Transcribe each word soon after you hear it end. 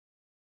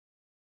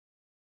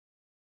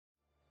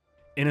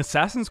In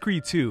Assassin's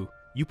Creed 2,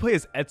 you play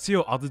as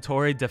Ezio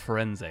Auditore de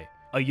Firenze,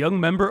 a young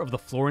member of the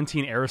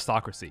Florentine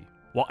aristocracy.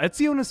 While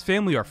Ezio and his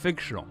family are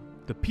fictional,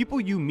 the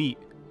people you meet,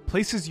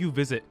 places you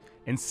visit,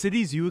 and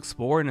cities you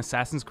explore in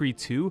Assassin's Creed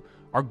 2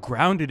 are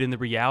grounded in the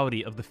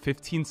reality of the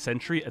 15th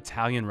century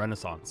Italian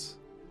Renaissance.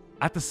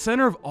 At the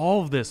center of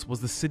all of this was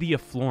the city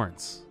of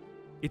Florence.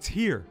 It's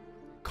here,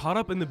 caught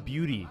up in the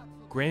beauty,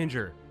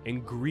 grandeur,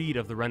 and greed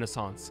of the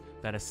Renaissance,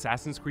 that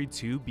Assassin's Creed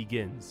 2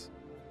 begins.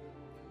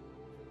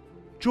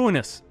 Join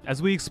us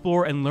as we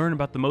explore and learn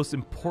about the most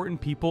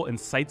important people and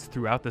sites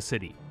throughout the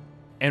city.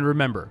 And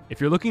remember, if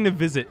you're looking to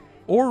visit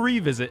or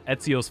revisit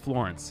Ezio's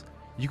Florence,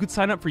 you could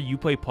sign up for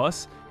Uplay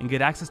Plus and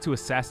get access to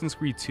Assassin's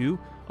Creed 2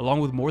 along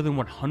with more than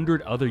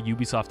 100 other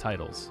Ubisoft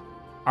titles.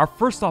 Our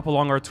first stop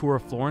along our tour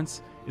of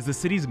Florence is the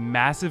city's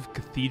massive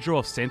Cathedral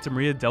of Santa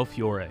Maria del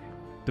Fiore.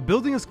 The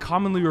building is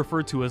commonly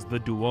referred to as the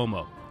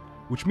Duomo,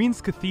 which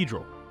means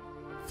cathedral.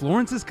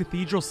 Florence's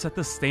cathedral set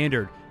the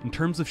standard in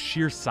terms of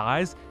sheer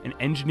size and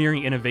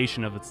engineering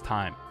innovation of its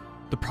time.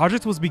 The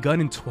project was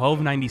begun in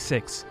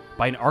 1296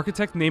 by an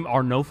architect named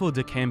Arnolfo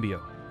da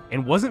Cambio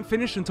and wasn't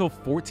finished until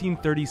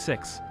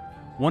 1436,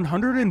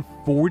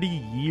 140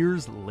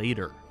 years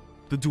later.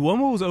 The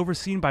Duomo was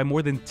overseen by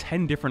more than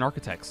 10 different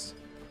architects,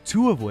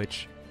 two of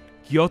which,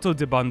 Giotto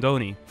de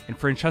Bondone and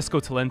Francesco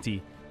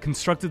Talenti,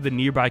 constructed the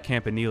nearby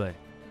Campanile.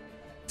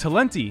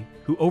 Talenti,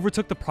 who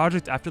overtook the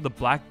project after the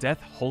Black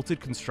Death halted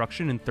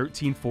construction in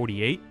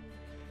 1348,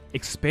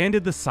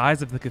 expanded the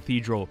size of the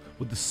cathedral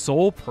with the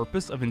sole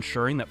purpose of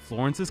ensuring that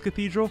Florence's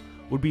cathedral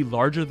would be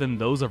larger than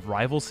those of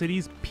rival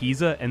cities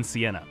Pisa and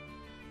Siena.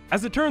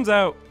 As it turns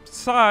out,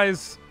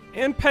 size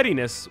and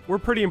pettiness were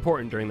pretty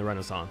important during the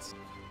Renaissance.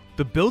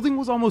 The building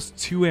was almost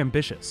too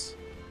ambitious.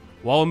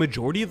 While a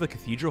majority of the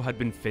cathedral had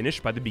been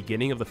finished by the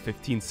beginning of the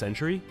 15th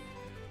century,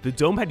 the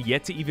dome had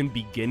yet to even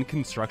begin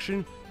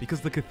construction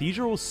because the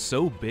cathedral was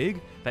so big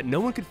that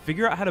no one could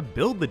figure out how to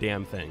build the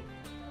damn thing.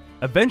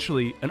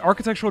 Eventually, an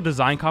architectural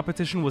design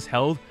competition was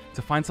held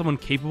to find someone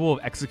capable of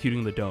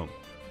executing the dome.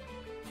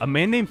 A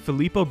man named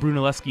Filippo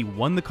Brunelleschi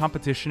won the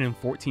competition in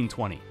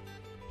 1420.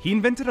 He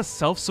invented a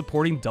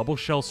self-supporting double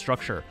shell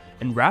structure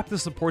and wrapped the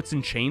supports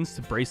in chains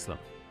to brace them.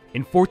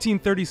 In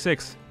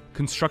 1436,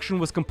 construction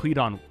was complete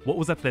on what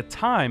was at the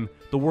time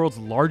the world's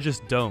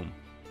largest dome.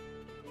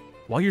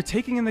 While you're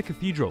taking in the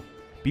cathedral,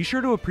 be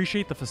sure to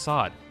appreciate the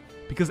facade,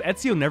 because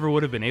Ezio never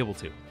would have been able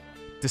to.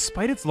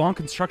 Despite its long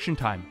construction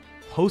time,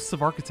 hosts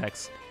of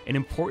architects, and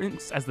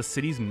importance as the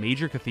city's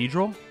major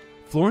cathedral,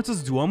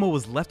 Florence's Duomo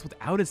was left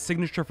without its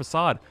signature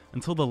facade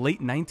until the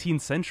late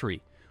 19th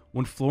century,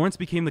 when Florence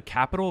became the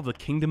capital of the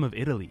Kingdom of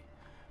Italy,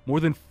 more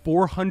than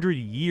 400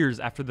 years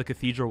after the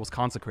cathedral was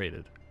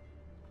consecrated.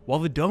 While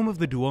the dome of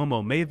the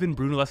Duomo may have been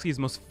Brunelleschi's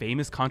most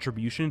famous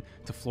contribution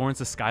to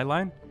Florence's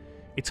skyline,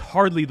 it's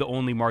hardly the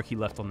only mark he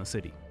left on the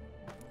city.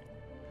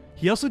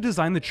 He also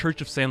designed the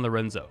Church of San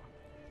Lorenzo,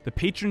 the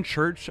patron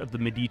church of the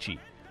Medici,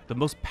 the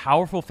most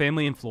powerful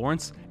family in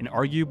Florence and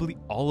arguably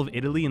all of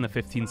Italy in the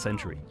 15th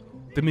century.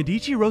 The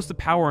Medici rose to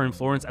power in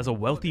Florence as a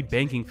wealthy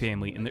banking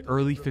family in the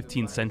early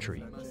 15th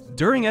century.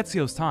 During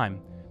Ezio's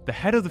time, the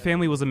head of the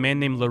family was a man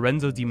named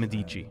Lorenzo de'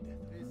 Medici.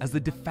 As the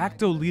de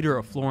facto leader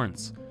of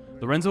Florence,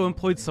 Lorenzo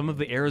employed some of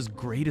the era's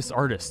greatest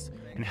artists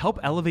and helped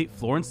elevate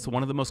Florence to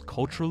one of the most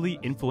culturally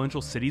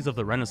influential cities of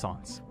the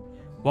Renaissance.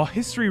 While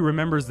history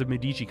remembers the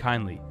Medici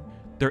kindly,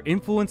 their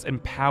influence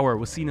and power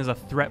was seen as a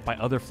threat by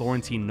other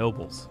Florentine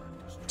nobles.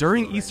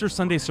 During Easter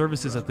Sunday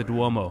services at the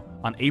Duomo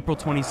on April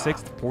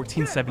 26,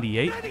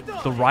 1478,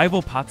 the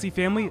rival Pazzi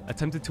family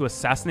attempted to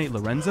assassinate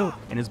Lorenzo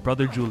and his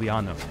brother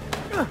Giuliano.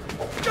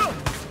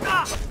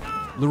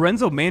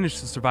 Lorenzo managed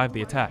to survive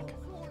the attack,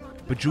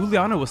 but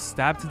Giuliano was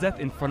stabbed to death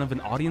in front of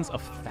an audience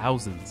of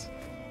thousands.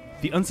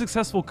 The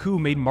unsuccessful coup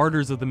made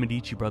martyrs of the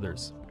Medici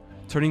brothers,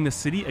 turning the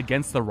city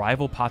against the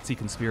rival Pazzi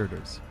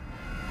conspirators.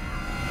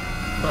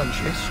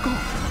 Francesco?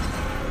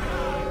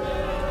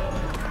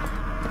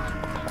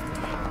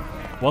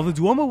 While the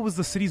Duomo was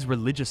the city's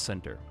religious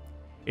center,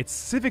 its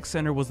civic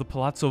center was the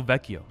Palazzo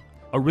Vecchio,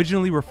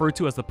 originally referred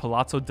to as the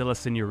Palazzo della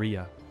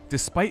Signoria.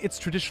 Despite its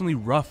traditionally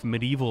rough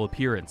medieval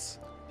appearance,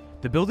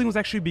 the building was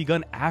actually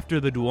begun after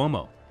the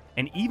Duomo,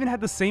 and even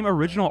had the same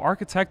original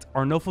architect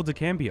Arnolfo da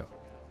Cambio.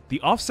 The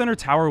off-center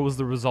tower was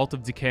the result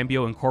of da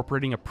Cambio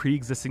incorporating a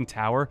pre-existing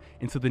tower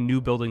into the new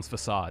building's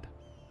facade.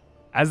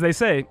 As they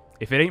say,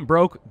 if it ain't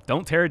broke,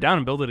 don't tear it down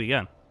and build it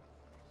again.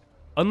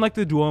 Unlike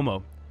the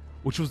Duomo,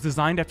 which was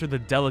designed after the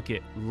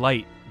delicate,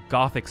 light,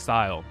 Gothic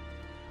style,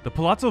 the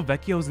Palazzo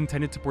Vecchio is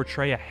intended to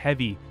portray a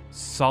heavy,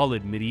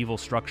 solid medieval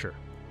structure.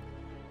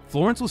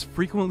 Florence was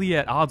frequently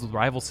at odds with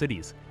rival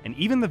cities, and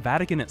even the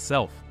Vatican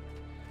itself.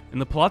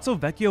 And the Palazzo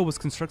Vecchio was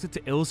constructed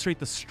to illustrate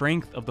the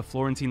strength of the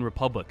Florentine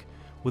Republic,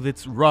 with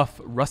its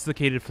rough,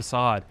 rusticated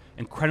facade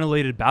and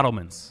crenellated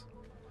battlements.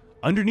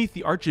 Underneath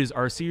the arches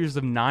are a series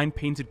of 9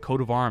 painted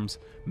coat of arms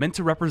meant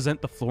to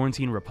represent the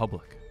Florentine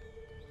Republic.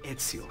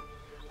 Ezio,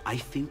 I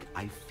think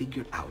I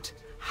figured out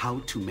how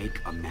to make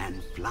a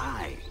man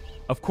fly.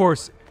 Of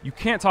course, you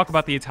can't talk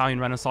about the Italian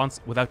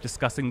Renaissance without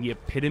discussing the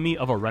epitome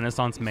of a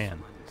Renaissance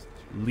man.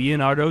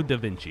 Leonardo da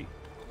Vinci.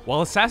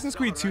 While Assassin's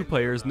Creed 2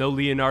 players know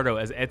Leonardo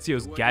as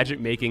Ezio's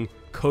gadget-making,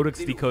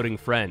 codex-decoding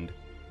friend,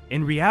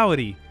 in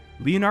reality,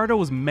 Leonardo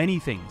was many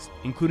things,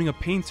 including a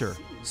painter,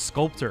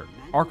 sculptor,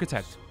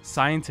 architect,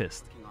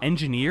 scientist,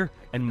 engineer,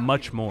 and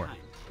much more.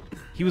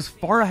 He was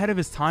far ahead of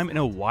his time in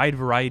a wide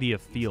variety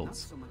of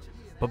fields.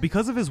 But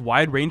because of his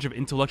wide range of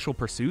intellectual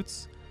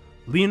pursuits,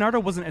 Leonardo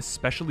wasn't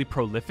especially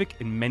prolific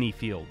in many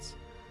fields.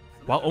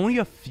 While only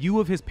a few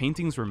of his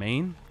paintings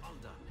remain,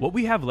 what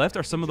we have left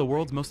are some of the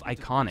world's most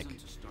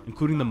iconic,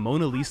 including the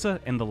Mona Lisa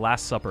and the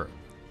Last Supper.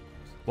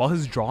 While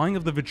his drawing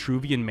of the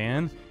Vitruvian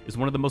Man is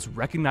one of the most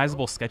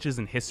recognizable sketches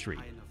in history,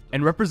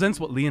 and represents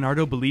what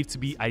Leonardo believed to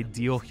be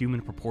ideal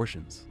human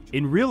proportions.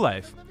 In real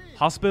life,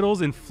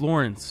 hospitals in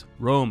Florence,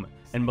 Rome,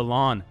 and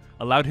Milan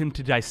allowed him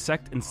to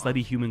dissect and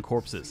study human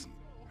corpses.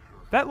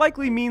 That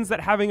likely means that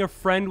having a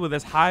friend with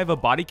as high of a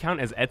body count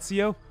as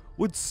Ezio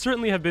would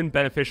certainly have been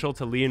beneficial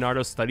to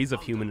Leonardo's studies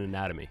of human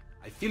anatomy.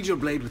 I filled your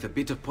blade with a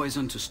bit of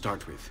poison to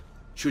start with.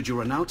 Should you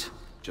run out,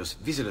 just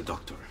visit a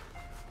doctor.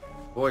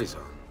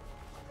 Poison?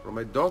 From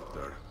a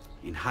doctor?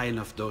 In high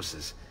enough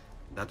doses,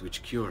 that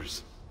which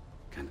cures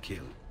can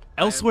kill.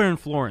 Elsewhere in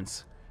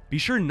Florence, be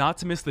sure not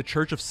to miss the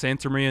Church of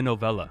Santa Maria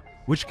Novella,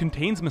 which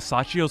contains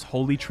Masaccio's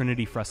Holy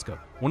Trinity fresco,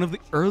 one of the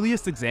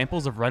earliest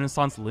examples of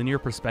Renaissance linear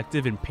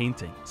perspective in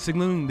painting,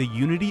 signaling the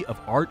unity of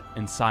art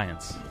and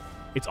science.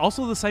 It's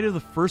also the site of the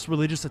first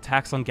religious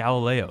attacks on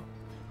Galileo,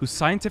 whose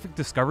scientific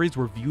discoveries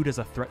were viewed as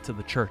a threat to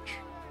the church.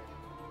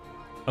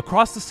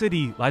 Across the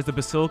city lies the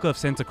Basilica of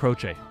Santa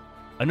Croce,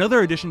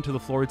 another addition to the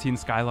Florentine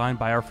skyline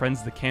by our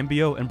friends the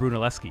Cambio and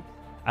Brunelleschi.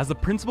 As the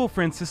principal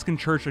Franciscan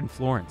church in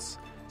Florence,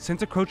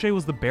 Santa Croce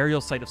was the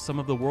burial site of some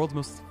of the world's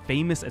most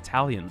famous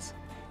Italians,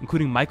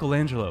 including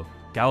Michelangelo,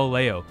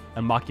 Galileo,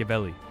 and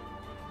Machiavelli.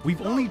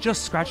 We've only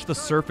just scratched the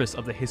surface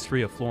of the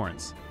history of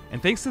Florence,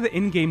 and thanks to the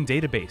in-game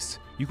database,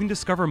 you can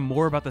discover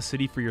more about the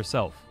city for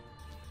yourself.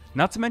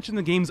 Not to mention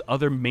the game's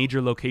other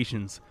major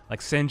locations,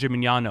 like San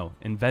Gimignano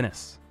and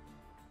Venice.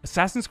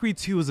 Assassin's Creed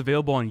 2 is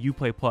available on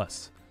Uplay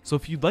Plus, so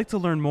if you'd like to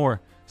learn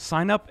more,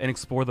 sign up and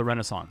explore the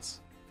Renaissance.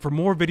 For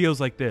more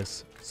videos like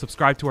this,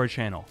 subscribe to our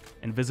channel,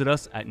 and visit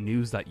us at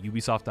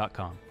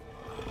news.ubisoft.com.